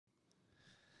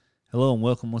Hello and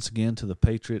welcome once again to the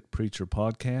Patriot Preacher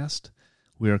Podcast.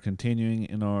 We are continuing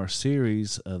in our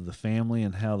series of the family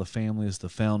and how the family is the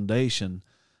foundation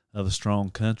of a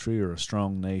strong country or a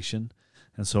strong nation.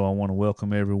 And so I want to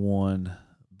welcome everyone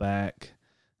back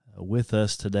with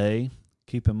us today.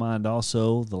 Keep in mind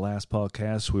also the last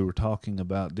podcast we were talking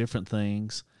about different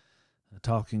things,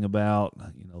 talking about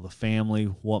the family,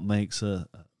 what makes a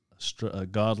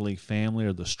godly family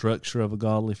or the structure of a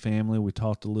godly family. We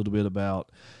talked a little bit about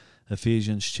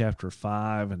Ephesians chapter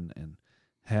 5 and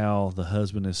how the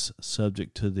husband is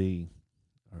subject to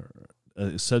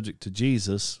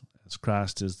Jesus as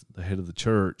Christ is the head of the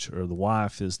church, or the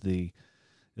wife is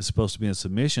supposed to be in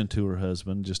submission to her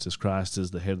husband just as Christ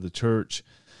is the head of the church.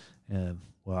 And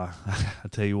I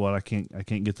tell you what, I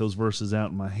can't get those verses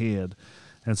out in my head.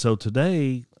 And so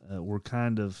today we're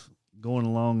kind of going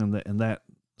along in that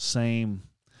same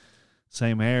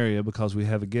area because we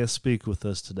have a guest speaker with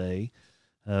us today.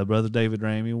 Brother David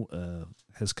Ramey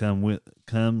has come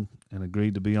and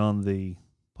agreed to be on the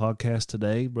podcast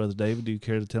today. Brother David, do you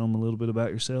care to tell him a little bit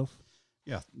about yourself?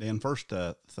 Yeah, Dan, first,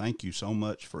 thank you so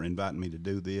much for inviting me to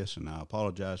do this, and I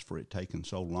apologize for it taking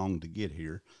so long to get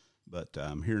here, but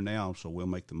I'm here now, so we'll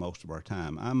make the most of our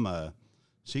time. I'm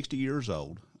 60 years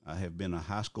old. I have been a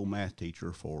high school math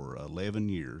teacher for 11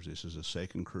 years. This is a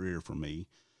second career for me,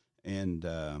 and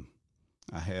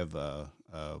I have a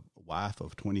wife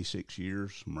of 26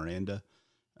 years, Miranda,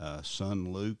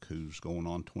 son Luke, who's going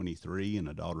on 23, and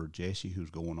a daughter Jessie, who's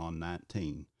going on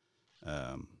 19.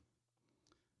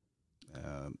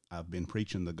 I've been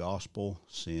preaching the gospel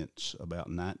since about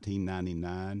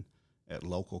 1999 at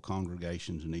local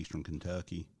congregations in Eastern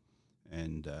Kentucky,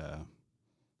 and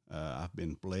I've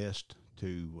been blessed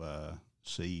to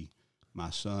see my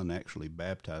son actually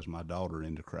baptize my daughter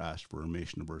into Christ for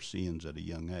remission of her sins at a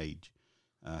young age.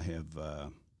 I have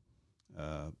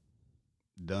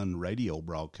done radio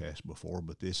broadcasts before,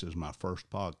 but this is my first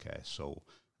podcast, so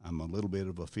I'm a little bit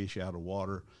of a fish out of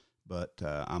water, but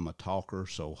I'm a talker,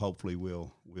 so hopefully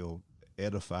we'll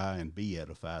edify and be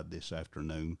edified this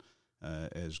afternoon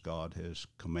as God has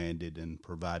commanded and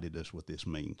provided us with this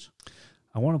means.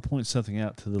 I want to point something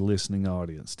out to the listening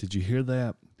audience. Did you hear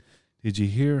that? Did you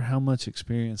hear how much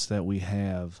experience that we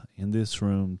have in this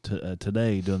room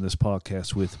today doing this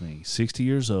podcast with me? 60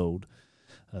 years old,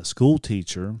 a school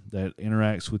teacher that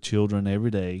interacts with children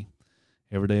every day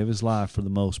of his life for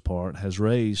the most part, has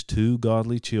raised two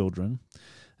godly children.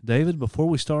 David, before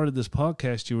we started this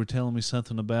podcast, you were telling me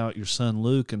something about your son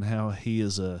Luke and how he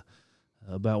is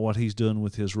about what he's doing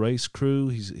with his race crew.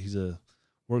 He's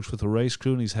works with a race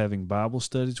crew, and he's having Bible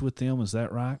studies with them. Is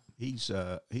that right? He's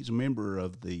a member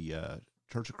of the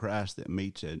Church of Christ that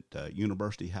meets at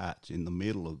University Heights in the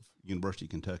middle of University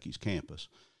of Kentucky's campus.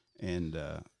 And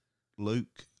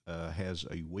Luke has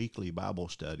a weekly Bible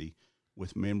study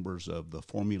with members of the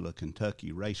Formula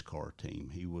Kentucky race car team.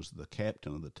 He was the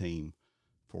captain of the team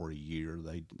for a year.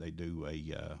 They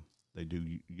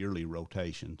do yearly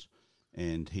rotations,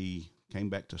 and he came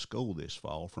back to school this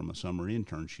fall from a summer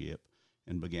internship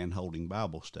and began holding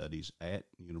Bible studies at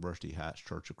University Heights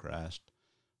Church of Christ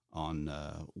on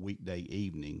weekday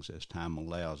evenings as time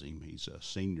allows him. He's a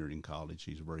senior in college.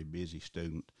 He's a very busy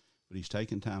student, but he's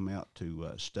taken time out to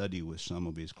study with some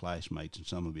of his classmates and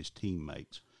some of his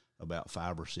teammates, about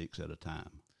 5 or 6 at a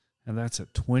time. And that's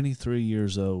at 23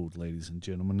 years old, ladies and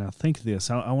gentlemen. Now think of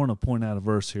this. I want to point out a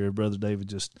verse here. Brother David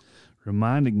just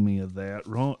reminding me of that.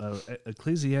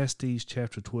 Ecclesiastes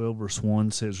chapter 12, verse 1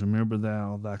 says, "Remember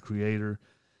thou thy Creator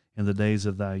in the days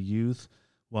of thy youth,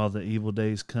 while the evil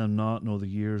days come not, nor the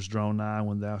years draw nigh,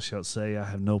 when thou shalt say, I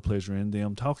have no pleasure in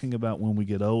them." Talking about when we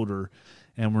get older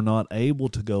and we're not able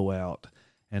to go out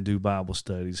and do Bible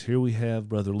studies. Here we have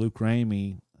Brother Luke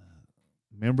Ramey,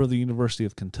 member of the University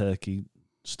of Kentucky,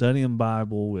 studying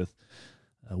Bible with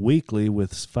weekly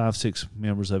with 5-6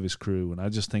 members of his crew, and I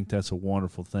just think that's a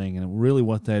wonderful thing. And really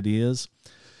what that is,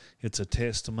 it's a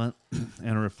testament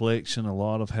and a reflection a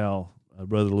lot of how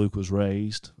Brother Luke was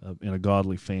raised in a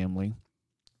godly family.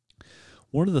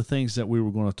 One of the things that we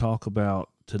were going to talk about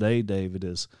today, David,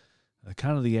 is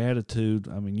kind of the attitude.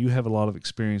 I mean, you have a lot of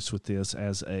experience with this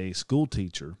as a school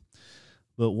teacher,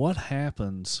 but what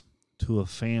happens to a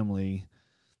family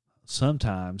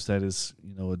sometimes that is,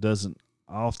 it doesn't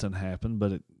often happen,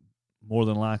 but it more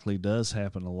than likely does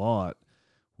happen a lot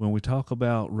when we talk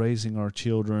about raising our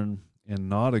children in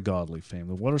not a godly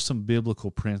family. What are some biblical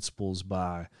principles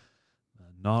by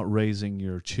not raising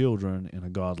your children in a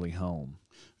godly home?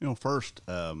 First,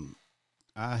 I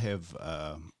have,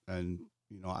 I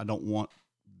don't want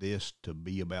this to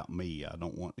be about me. I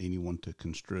don't want anyone to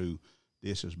construe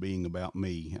this as being about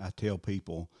me. I tell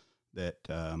people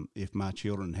that if my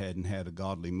children hadn't had a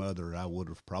godly mother, I would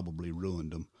have probably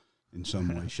ruined them in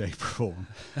some way, shape, or form.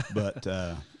 But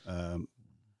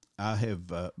I have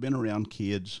been around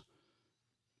kids,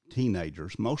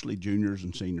 teenagers, mostly juniors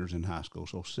and seniors in high school,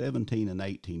 so 17 and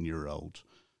 18-year-olds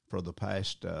for the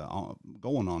past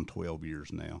going on 12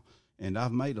 years now. And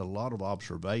I've made a lot of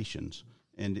observations,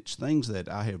 and it's things that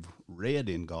I have read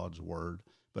in God's Word,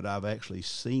 but I've actually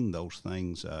seen those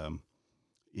things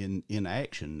in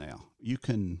action now. You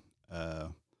can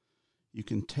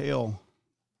tell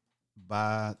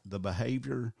by the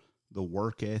behavior, the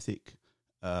work ethic.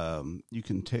 You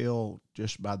can tell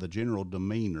just by the general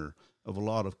demeanor of a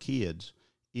lot of kids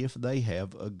if they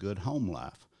have a good home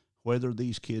life. Whether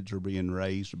these kids are being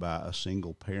raised by a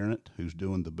single parent who's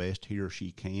doing the best he or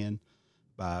she can,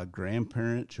 by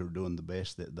grandparents who are doing the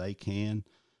best that they can,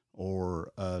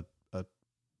 or a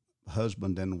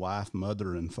husband and wife,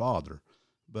 mother and father.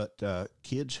 But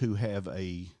kids who have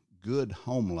a good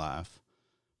home life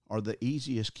are the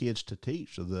easiest kids to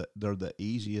teach. So they're the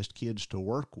easiest kids to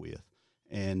work with.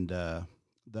 And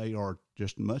they are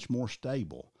just much more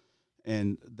stable.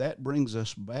 And that brings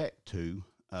us back to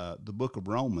the book of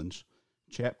Romans,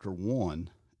 chapter 1,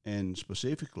 and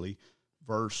specifically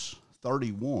verse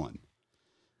 31.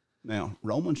 Now,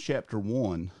 Romans chapter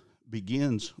 1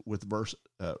 begins with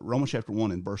Romans chapter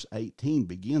 1 and verse 18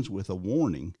 begins with a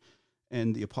warning.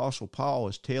 And the Apostle Paul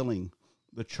is telling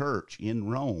the church in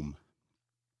Rome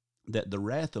that the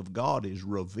wrath of God is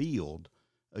revealed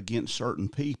against certain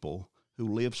people who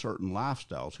live certain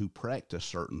lifestyles, who practice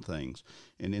certain things.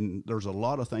 And then there's a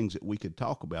lot of things that we could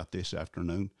talk about this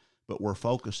afternoon, but we're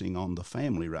focusing on the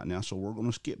family right now. So we're going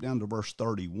to skip down to verse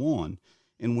 31,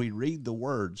 and we read the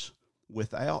words,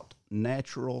 without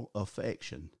natural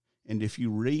affection. And if you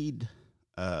read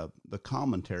the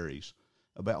commentaries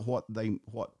about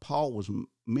what Paul was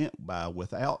meant by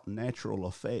without natural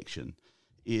affection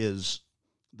is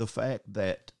the fact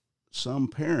that some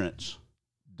parents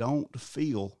don't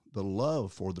feel the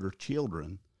love for their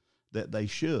children that they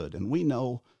should. And we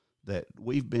know that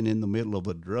we've been in the middle of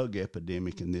a drug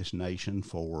epidemic in this nation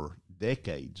for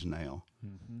decades now.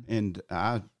 Mm-hmm. And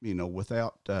I,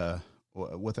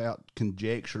 without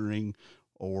conjecturing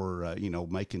or,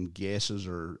 making guesses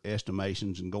or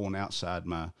estimations and going outside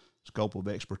my scope of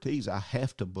expertise, I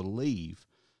have to believe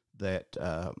that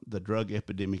the drug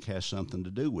epidemic has something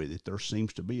to do with it. There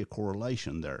seems to be a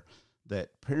correlation there,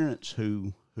 that parents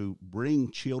who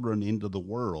bring children into the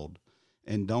world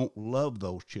and don't love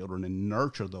those children and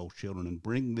nurture those children and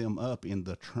bring them up in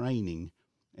the training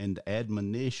and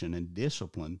admonition and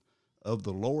discipline of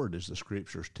the Lord, as the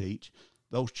scriptures teach,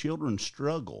 those children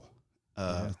struggle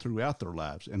throughout their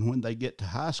lives. And when they get to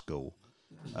high school,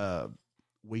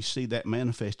 we see that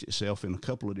manifest itself in a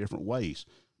couple of different ways.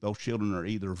 Those children are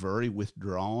either very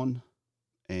withdrawn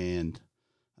and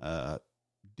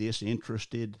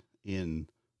disinterested in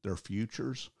their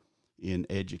futures, in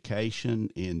education,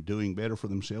 in doing better for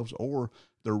themselves, or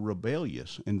they're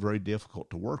rebellious and very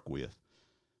difficult to work with.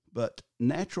 But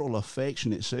natural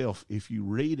affection itself, if you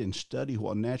read and study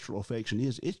what natural affection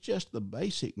is, it's just the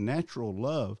basic natural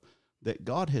love that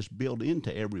God has built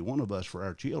into every one of us for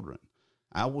our children.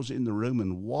 I was in the room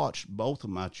and watched both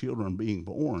of my children being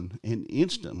born and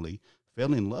instantly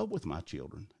fell in love with my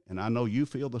children. And I know you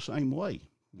feel the same way.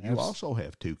 You also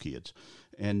have two kids.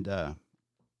 And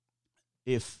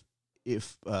if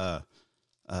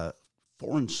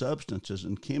foreign substances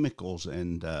and chemicals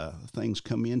and things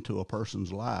come into a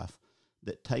person's life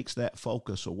that takes that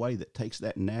focus away, that takes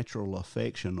that natural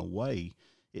affection away,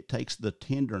 it takes the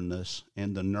tenderness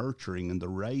and the nurturing and the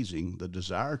raising, the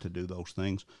desire to do those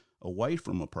things away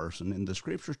from a person. And the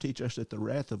scriptures teach us that the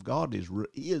wrath of God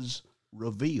is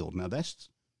revealed. Now that's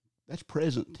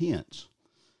present tense.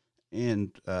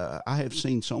 And I have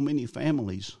seen so many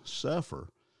families suffer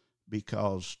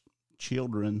because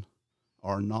children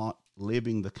are not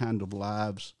living the kind of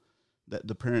lives that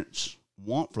the parents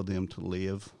want for them to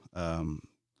live,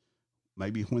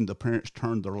 maybe when the parents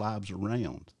turn their lives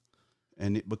around,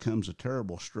 and it becomes a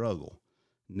terrible struggle.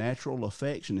 Natural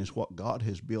affection is what God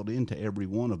has built into every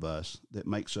one of us that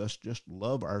makes us just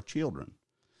love our children.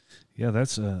 Yeah,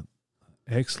 that's an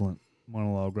excellent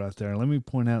monologue right there. Let me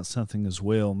point out something as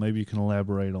well. Maybe you can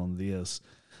elaborate on this.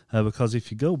 Because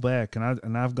if you go back,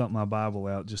 and I've got my Bible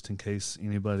out just in case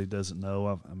anybody doesn't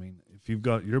know. I mean, if you've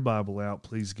got your Bible out,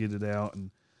 please get it out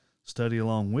and study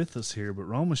along with us here. But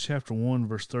Romans chapter 1,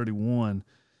 verse 31,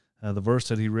 the verse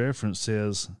that he referenced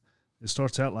says, it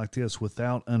starts out like this,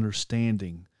 without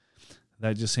understanding.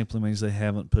 That just simply means they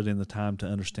haven't put in the time to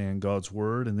understand God's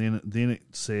word. And then it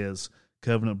says,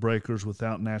 covenant breakers,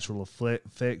 without natural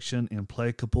affection,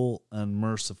 implacable,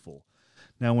 unmerciful.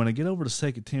 Now, when I get over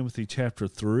to 2 Timothy chapter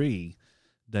 3,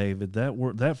 David,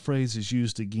 that phrase is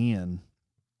used again,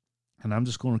 and I'm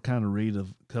just going to kind of read a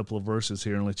couple of verses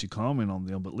here and let you comment on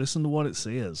them, but listen to what it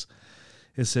says.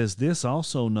 It says, "This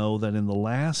also know that in the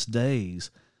last days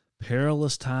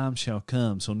perilous times shall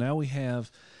come." So now we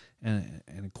have an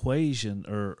equation,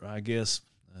 or I guess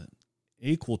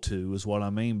equal to is what I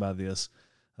mean by this,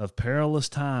 of perilous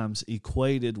times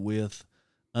equated with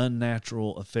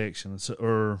unnatural affection,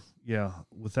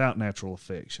 without natural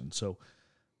affection. So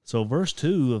verse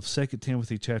 2 of 2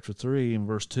 Timothy chapter 3 and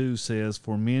verse 2 says,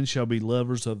 "For men shall be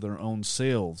lovers of their own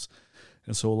selves."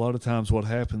 And so a lot of times what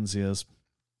happens is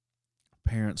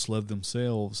parents love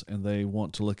themselves and they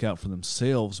want to look out for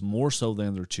themselves more so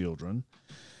than their children.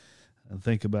 And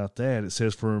think about that. It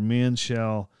says, "For men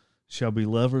shall be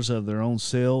lovers of their own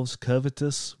selves,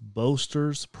 covetous,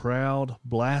 boasters, proud,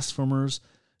 blasphemers,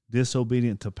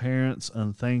 disobedient to parents,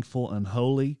 unthankful,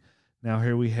 unholy." Now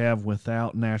here we have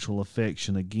without natural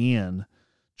affection again,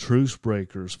 truce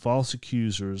breakers, false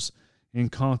accusers,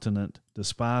 incontinent,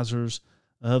 despisers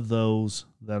of those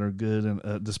that are good,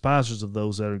 and despisers of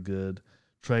those that are good,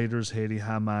 traitors, heady,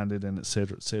 high-minded, and et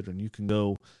cetera, et cetera. And you can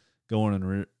go on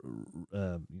and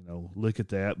look at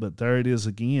that. But there it is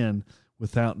again,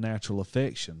 without natural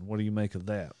affection. What do you make of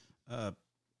that? I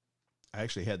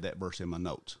actually had that verse in my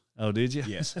notes. Oh, did you?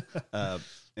 Yes.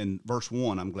 And verse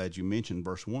 1, I'm glad you mentioned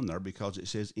verse 1 there, because it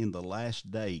says, "In the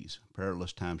last days,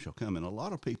 perilous times shall come." And a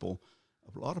lot of people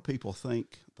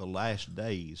think the last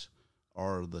days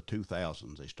are the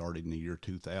 2000s. They started in the year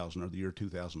 2000 or the year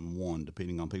 2001,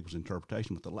 depending on people's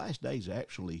interpretation. But the last days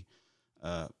actually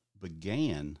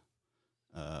began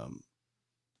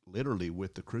literally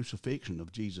with the crucifixion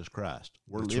of Jesus Christ.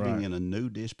 We're That's living right. in a new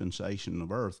dispensation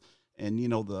of earth. And,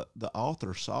 the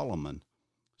author Solomon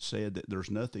said that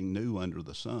there's nothing new under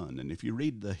the sun. And if you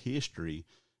read the history,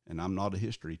 and I'm not a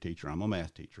history teacher, I'm a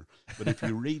math teacher, but if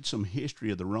you read some history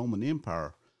of the Roman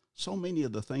Empire, so many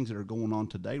of the things that are going on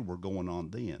today were going on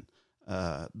then.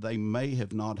 They may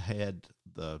have not had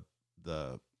the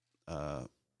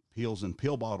pills and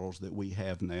pill bottles that we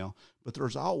have now, but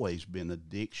there's always been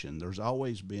addiction. There's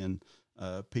always been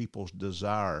people's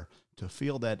desire to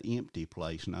fill that empty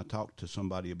place. And I talked to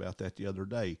somebody about that the other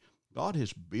day. God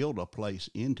has built a place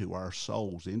into our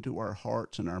souls, into our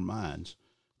hearts and our minds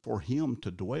for Him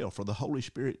to dwell, for the Holy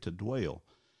Spirit to dwell.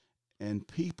 And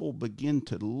people begin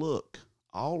to look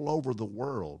all over the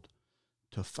world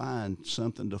to find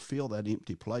something to fill that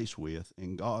empty place with.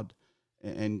 And God,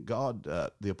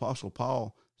 the Apostle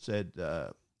Paul said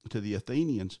to the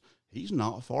Athenians, He's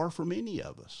not far from any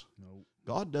of us. Nope.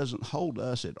 God doesn't hold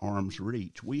us at arm's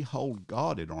reach. We hold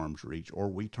God at arm's reach, or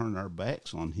we turn our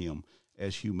backs on Him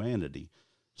as humanity.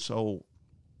 So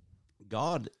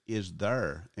God is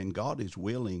there, and God is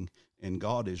willing, and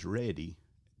God is ready.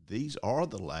 These are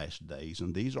the last days,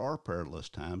 and these are perilous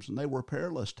times, and they were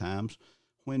perilous times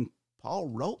when Paul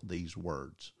wrote these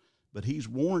words. But he's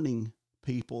warning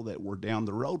people that were down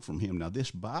the road from him. Now, this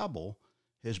Bible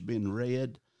has been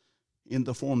read in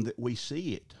the form that we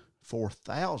see it for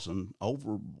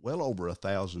well over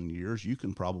 1,000 years. You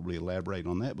can probably elaborate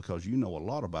on that because you know a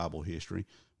lot of Bible history.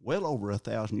 Well over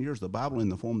 1,000 years, the Bible in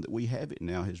the form that we have it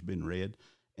now has been read,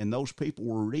 and those people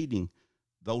were reading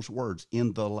those words,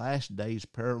 "In the last days,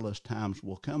 perilous times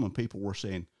will come," and people were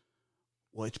saying,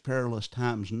 well, it's perilous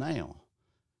times now.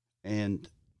 And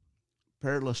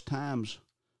perilous times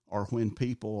are when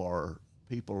people are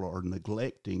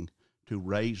neglecting to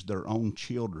raise their own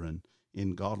children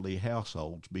in godly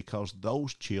households because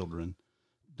those children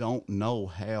don't know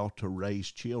how to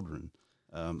raise children.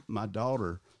 My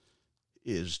daughter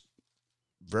is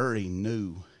very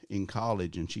new in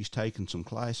college, and she's taken some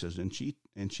classes, and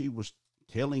she was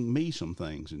telling me some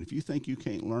things. And if you think you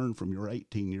can't learn from your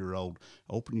 18-year-old,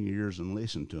 open your ears and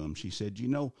listen to them. She said,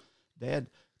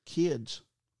 Dad, kids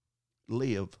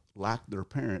live like their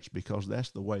parents because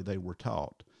that's the way they were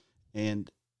taught.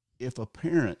 And if a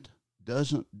parent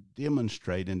doesn't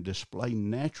demonstrate and display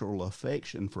natural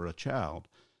affection for a child,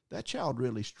 that child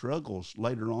really struggles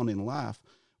later on in life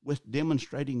with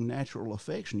demonstrating natural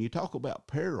affection. You talk about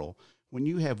peril. When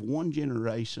you have one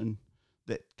generation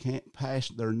that can't pass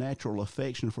their natural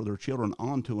affection for their children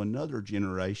on to another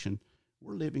generation,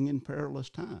 we're living in perilous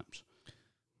times.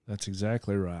 That's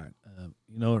exactly right.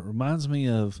 It reminds me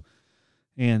of,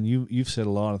 and you've said a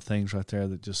lot of things right there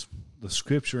that just, the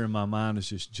scripture in my mind is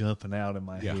just jumping out in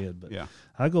my head. But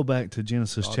I go back to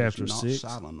Genesis God chapter is not 6.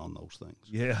 silent on those things.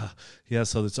 Yeah.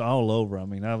 So it's all over. I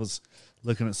mean, I was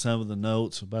looking at some of the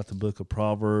notes about the book of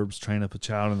Proverbs, train up a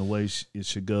child in the way it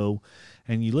should go.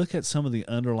 And you look at some of the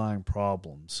underlying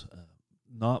problems.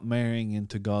 not marrying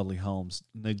into godly homes,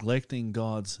 neglecting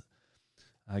God's,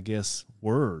 I guess,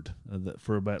 word,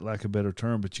 for about lack of a better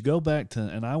term. But you go back to,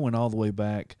 and I went all the way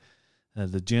back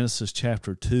the Genesis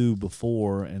chapter 2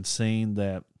 before, and seeing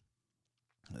that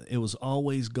it was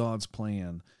always God's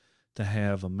plan to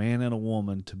have a man and a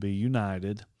woman to be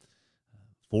united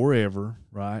forever,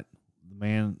 right? The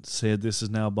man said, "This is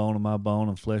now bone of my bone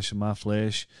and flesh of my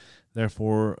flesh.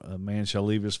 Therefore, a man shall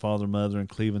leave his father and mother and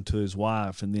cleave unto his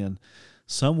wife." And then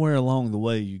somewhere along the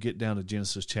way, you get down to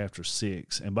Genesis chapter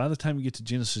 6. And by the time you get to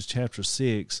Genesis chapter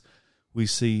 6, we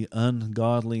see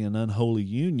ungodly and unholy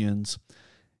unions.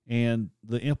 And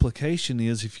the implication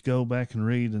is, if you go back and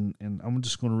read, and I'm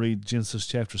just going to read Genesis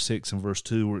chapter 6 and verse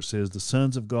 2, where it says, "The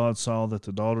sons of God saw that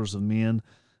the daughters of men,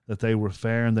 that they were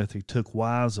fair, and that they took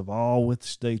wives of all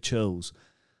which they chose."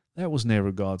 That was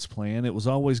never God's plan. It was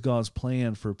always God's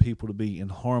plan for people to be in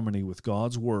harmony with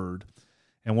God's word.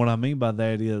 And what I mean by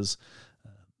that is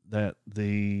that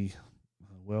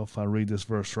if I read this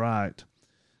verse right,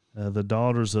 the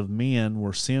daughters of men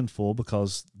were sinful,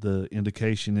 because the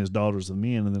indication is daughters of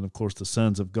men. And then, of course, the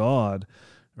sons of God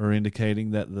are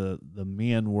indicating that the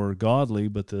men were godly,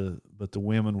 but the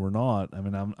women were not. I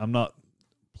mean, I'm not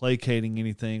placating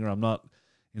anything, or I'm not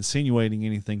insinuating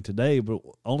anything today, but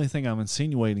only thing I'm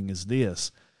insinuating is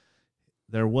this: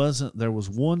 there was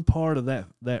one part of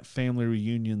that family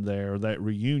reunion there, or that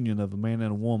reunion of a man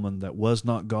and a woman, that was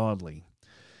not godly.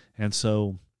 And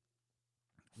so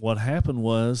what happened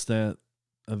was that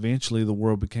eventually the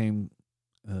world became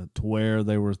to where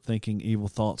they were thinking evil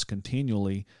thoughts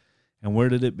continually. And where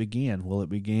did it begin? Well, it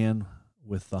began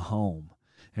with the home.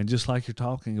 And just like you're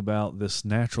talking about this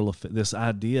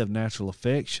idea of natural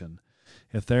affection,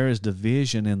 if there is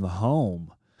division in the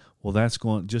home, well, that's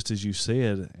going, just as you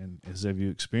said, and as have you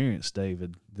experienced,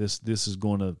 David, this is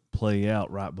going to play out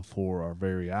right before our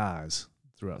very eyes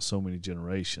throughout so many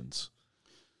generations.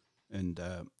 And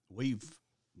I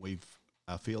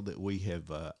feel that we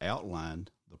have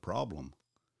outlined the problem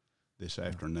this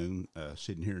afternoon,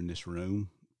 sitting here in this room,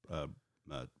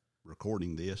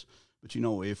 recording this. But,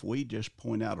 if we just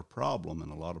point out a problem,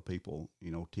 and a lot of people,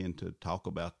 tend to talk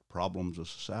about problems of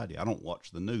society. I don't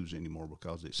watch the news anymore,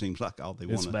 because it seems like all they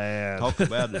want to talk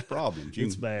about is problems.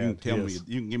 It's bad. You can tell me,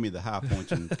 you can give me the high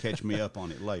points and catch me up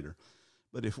on it later.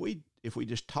 But if we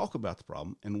just talk about the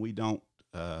problem and we don't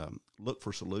look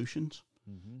for solutions,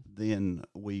 then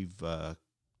we've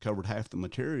covered half the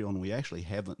material, and we actually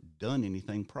haven't done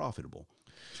anything profitable.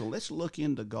 So let's look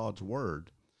into God's Word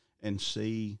and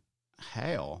see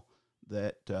how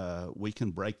that we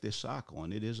can break this cycle,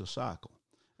 and it is a cycle.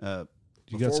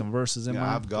 You got some verses in mind?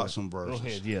 I've got some verses. Go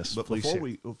ahead, yes. But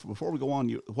before we go on,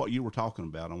 what you were talking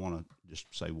about, I want to just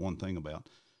say one thing about.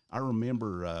 I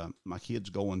remember my kids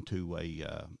going to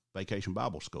a vacation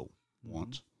Bible school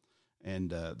once, and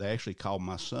they actually called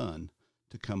my son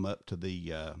to come up to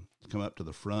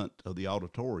the front of the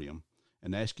auditorium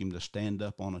and ask him to stand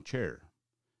up on a chair.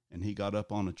 And he got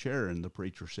up on a chair, and the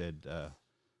preacher said,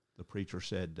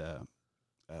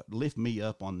 "Lift me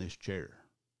up on this chair."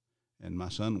 And my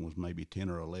son was maybe 10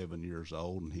 or 11 years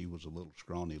old, and he was a little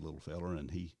scrawny little feller,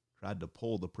 and he tried to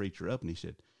pull the preacher up, and he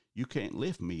said, "You can't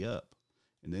lift me up."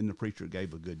 And then the preacher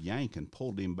gave a good yank and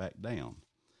pulled him back down.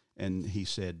 And he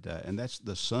said, and that's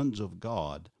the sons of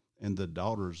God and the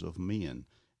daughters of men.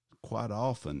 Quite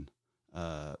often,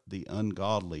 the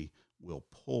ungodly will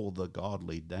pull the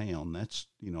godly down.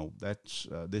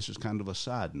 This is kind of a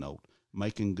side note,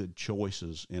 making good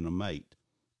choices in a mate.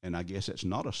 And I guess it's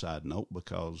not a side note,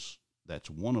 because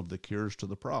that's one of the cures to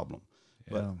the problem.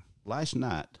 Yeah. But last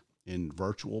night in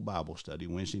virtual Bible study,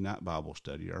 Wednesday night Bible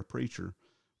study, our preacher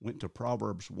went to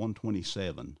Proverbs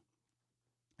 127,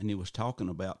 and he was talking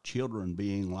about children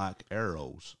being like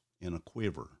arrows in a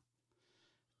quiver.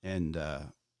 And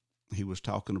he was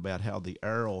talking about how the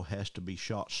arrow has to be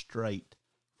shot straight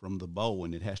from the bow,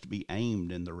 and it has to be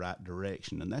aimed in the right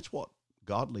direction. And that's what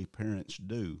godly parents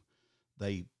do.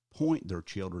 They point their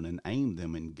children and aim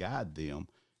them and guide them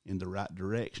in the right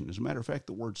direction. As a matter of fact,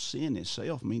 the word sin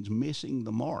itself means missing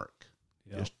the mark,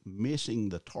 just missing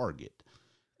the target.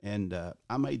 And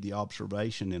I made the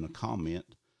observation in a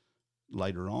comment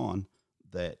later on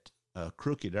that a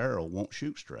crooked arrow won't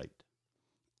shoot straight.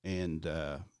 And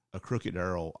a crooked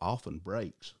arrow often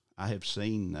breaks. I have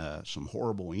seen some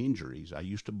horrible injuries. I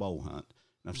used to bow hunt,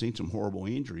 and I've seen some horrible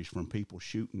injuries from people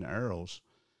shooting arrows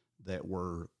that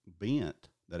were bent,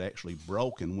 that actually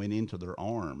broke and went into their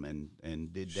arm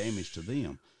and did damage to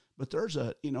them. But there's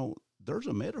a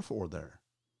metaphor there.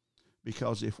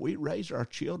 Because if we raise our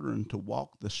children to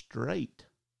walk the straight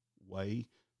way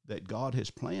that God has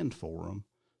planned for them,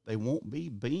 they won't be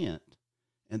bent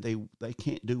and they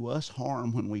can't do us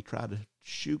harm when we try to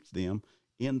shoot them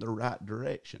in the right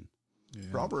direction. Yeah.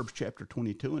 Proverbs chapter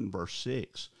 22 and verse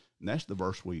 6, and that's the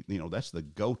verse that's the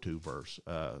go-to verse.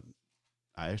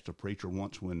 I asked a preacher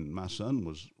once when my son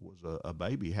was a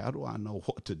baby, how do I know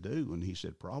what to do? And he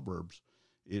said, Proverbs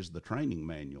is the training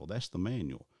manual. That's the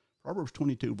manual. Proverbs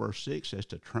 22 verse 6 says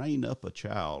to train up a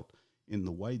child in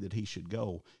the way that he should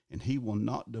go, and he will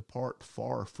not depart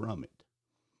far from it.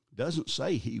 Doesn't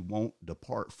say he won't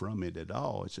depart from it at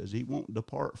all. It says he won't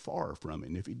depart far from it.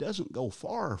 And if he doesn't go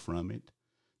far from it,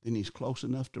 then he's close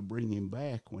enough to bring him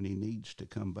back when he needs to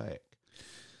come back.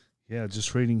 Yeah,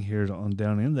 just reading here on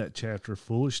down in that chapter,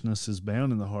 foolishness is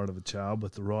bound in the heart of a child,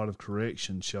 but the rod of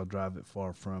correction shall drive it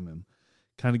far from him.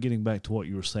 Kind of getting back to what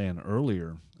you were saying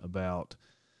earlier about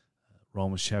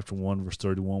Romans chapter 1, verse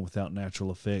 31, without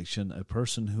natural affection, a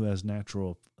person who has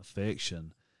natural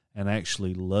affection and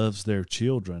actually loves their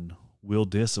children will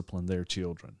discipline their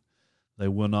children. They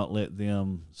will not let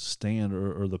them stand,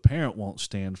 or the parent won't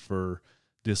stand for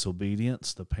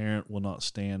disobedience. The parent will not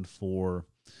stand for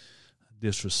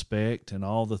disrespect and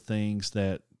all the things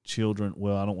that children,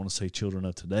 well, I don't want to say children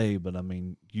of today, but I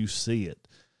mean, you see it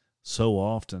so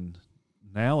often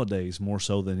nowadays, more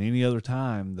so than any other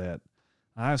time that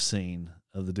I've seen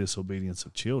of the disobedience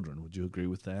of children. Would you agree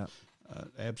with that?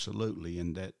 Absolutely,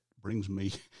 and that brings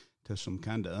me to some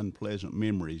kind of unpleasant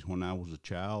memories when I was a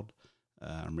child.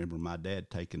 I remember my dad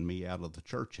taking me out of the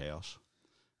church house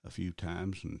a few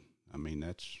times, and I mean,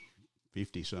 that's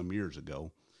 50-some years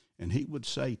ago, and he would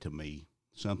say to me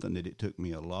something that it took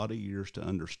me a lot of years to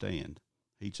understand.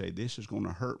 He'd say, this is going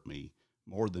to hurt me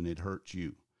more than it hurts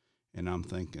you. And I'm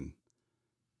thinking,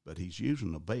 but he's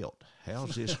using a belt.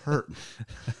 How's this hurting?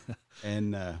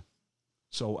 And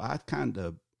so I kind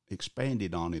of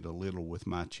expanded on it a little with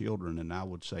my children, and I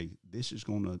would say, this is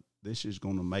going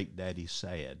to make Daddy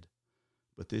sad,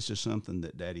 but this is something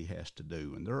that Daddy has to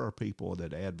do. And there are people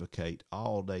that advocate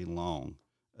all day long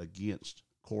against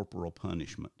corporal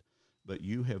punishment. But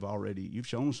you've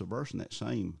shown us a verse in that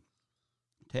same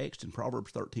text in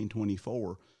Proverbs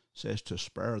 13:24 says to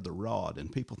spare the rod.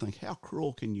 And people think, how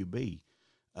cruel can you be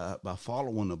by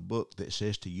following a book that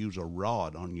says to use a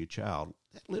rod on your child?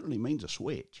 That literally means a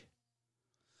switch.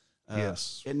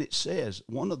 Yes. And it says,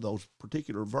 one of those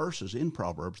particular verses in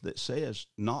Proverbs that says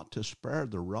not to spare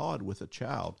the rod with a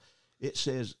child, it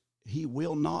says he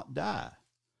will not die.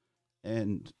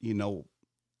 And,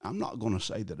 I'm not going to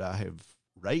say that I have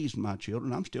raised my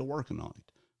children. I'm still working on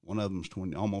it. One of them's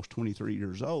almost 23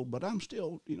 years old, but I'm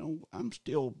still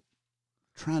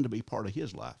trying to be part of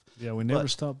his life. Yeah, we never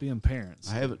stop being parents.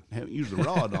 I haven't used the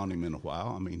rod on him in a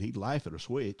while. I mean, he'd laugh at a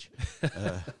switch.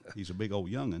 He's a big old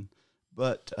youngin'.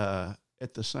 But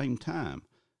at the same time,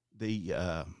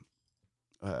 the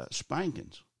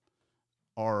spankings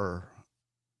are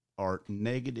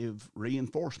negative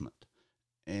reinforcement.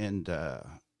 And,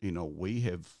 we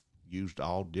have used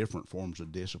all different forms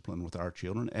of discipline with our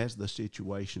children as the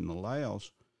situation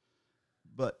allows,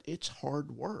 but it's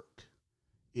hard work.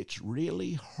 It's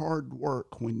really hard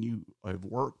work when you have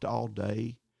worked all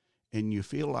day and you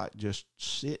feel like just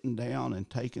sitting down and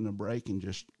taking a break and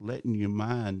just letting your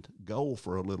mind go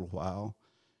for a little while,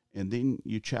 and then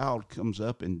your child comes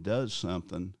up and does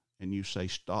something and you say,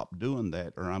 stop doing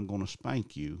that or I'm going to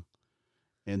spank you,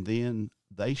 and then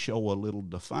they show a little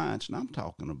defiance, and I'm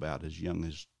talking about as young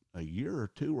as a year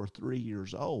or 2 or 3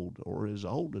 years old, or as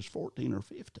old as 14 or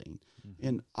 15,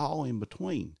 and all in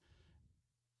between.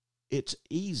 It's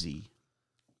easy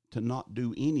to not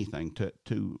do anything,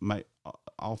 to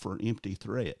offer empty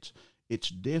threats. It's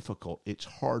difficult. It's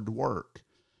hard work,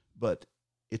 but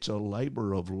it's a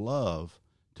labor of love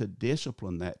to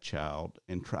discipline that child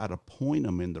and try to point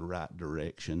them in the right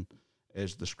direction,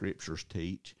 as the scriptures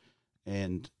teach,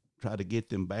 and try to get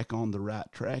them back on the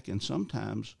right track. And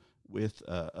sometimes with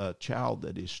a child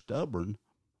that is stubborn,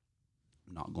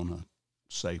 I'm not going to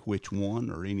say which one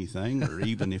or anything, or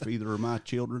even if either of my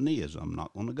children is. I'm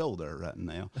not going to go there right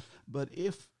now. But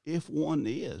if one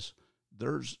is,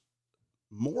 there's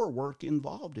more work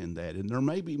involved in that. And there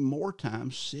may be more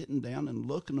times sitting down and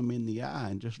looking them in the eye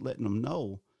and just letting them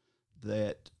know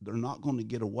that they're not going to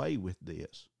get away with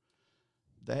this.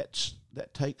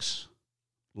 That takes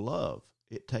love.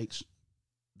 It takes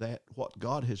that what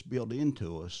God has built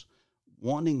into us,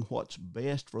 wanting what's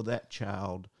best for that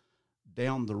child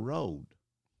down the road,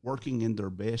 working in their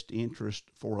best interest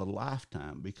for a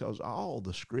lifetime, because all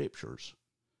the scriptures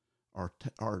are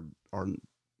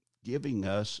giving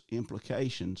us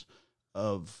implications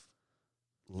of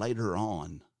later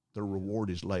on. The reward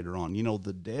is later on.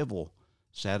 The devil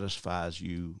satisfies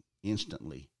you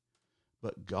instantly,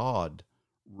 but God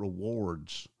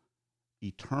rewards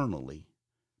eternally,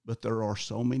 but there are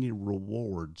so many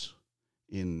rewards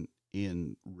in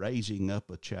raising up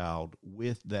a child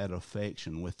with that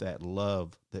affection, with that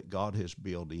love that God has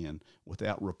built in,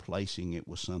 without replacing it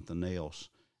with something else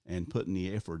and putting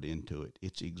the effort into it.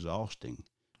 It's exhausting,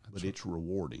 but it's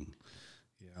rewarding.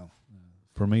 Yeah.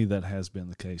 For me, that has been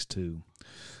the case too.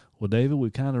 Well, David, we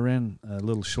kind of ran a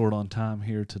little short on time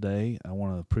here today. I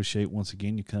want to appreciate once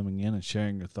again you coming in and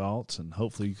sharing your thoughts, and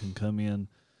hopefully you can come in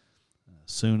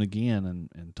soon again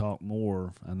and talk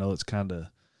more. I know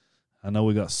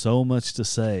we got so much to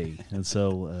say, and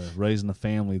so raising a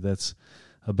family, that's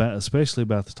especially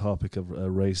about the topic of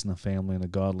raising a family in a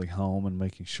godly home and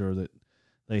making sure that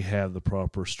they have the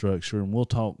proper structure. And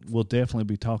we'll definitely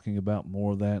be talking about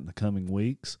more of that in the coming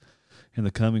weeks. In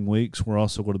the coming weeks, we're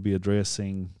also going to be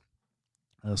addressing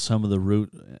some of the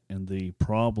root and the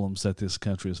problems that this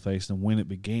country is facing, and when it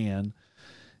began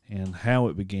and how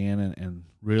it began, and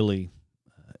really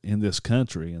in this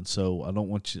country. And so I don't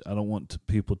want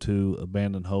people to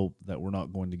abandon hope that we're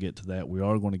not going to get to that. We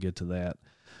are going to get to that.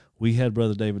 We had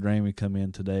Brother David Ramey come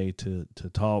in today to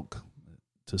talk,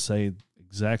 to say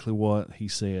exactly what he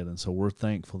said, and so we're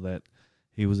thankful that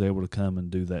he was able to come and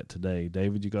do that today.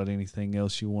 David, you got anything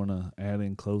else you want to add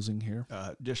in closing here?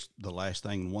 Just the last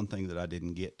thing, one thing that I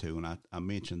didn't get to, and I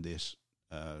mentioned this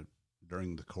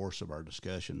during the course of our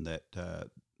discussion, that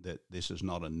this is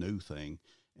not a new thing,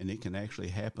 and it can actually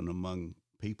happen among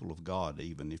people of God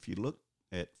even. If you look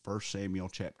at 1 Samuel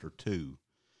chapter 2,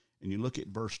 and you look at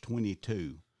verse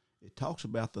 22, it talks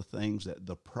about the things that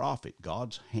the prophet,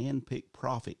 God's hand-picked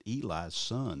prophet, Eli's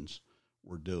sons,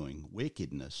 were doing,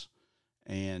 wickedness.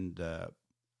 And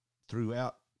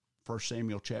throughout 1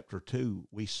 Samuel chapter 2,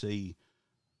 we see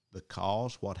the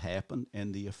cause, what happened,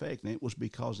 and the effect. And it was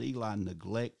because Eli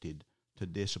neglected to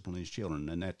discipline his children.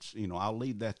 And that's, I'll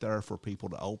leave that there for people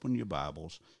to open your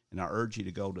Bibles. And I urge you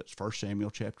to go to 1 Samuel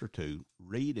chapter 2,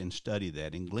 read and study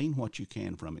that, and glean what you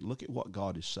can from it. Look at what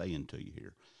God is saying to you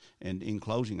here. And in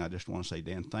closing, I just want to say,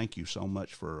 Dan, thank you so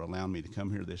much for allowing me to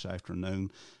come here this afternoon.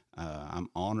 I'm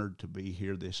honored to be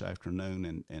here this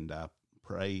afternoon, and I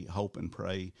hope and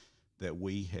pray that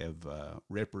we have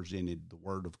represented the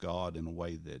Word of God in a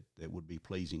way that would be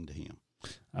pleasing to Him.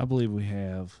 I believe we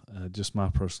have. Just my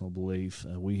personal belief.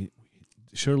 We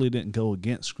surely didn't go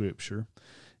against Scripture,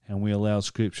 and we allowed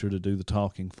Scripture to do the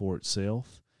talking for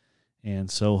itself.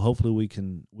 And so hopefully we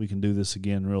can do this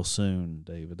again real soon,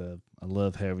 David. I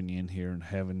love having you in here and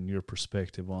having your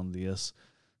perspective on this.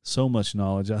 So much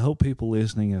knowledge. I hope people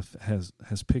listening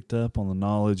has picked up on the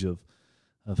knowledge of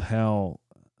how,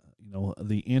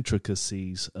 the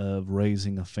intricacies of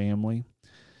raising a family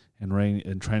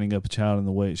and training up a child in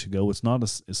the way it should go. It's not a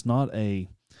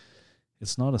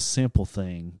simple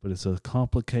thing, but it's a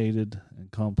complicated and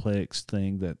complex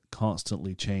thing that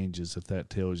constantly changes. If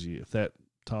that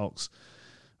talks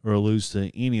or alludes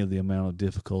to any of the amount of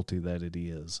difficulty that it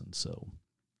is. And so,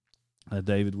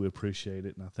 David, we appreciate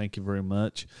it, and I thank you very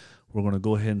much. We're going to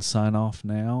go ahead and sign off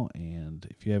now, and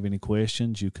if you have any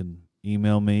questions, you can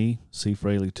email me,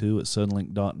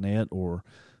 cfraley2@suddenlink.net, or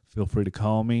feel free to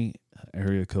call me,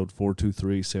 area code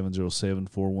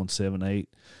 423-707-4178.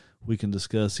 We can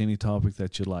discuss any topic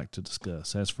that you'd like to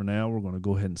discuss. As for now, we're going to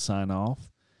go ahead and sign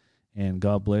off, and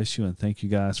God bless you, and thank you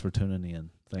guys for tuning in.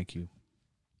 Thank you.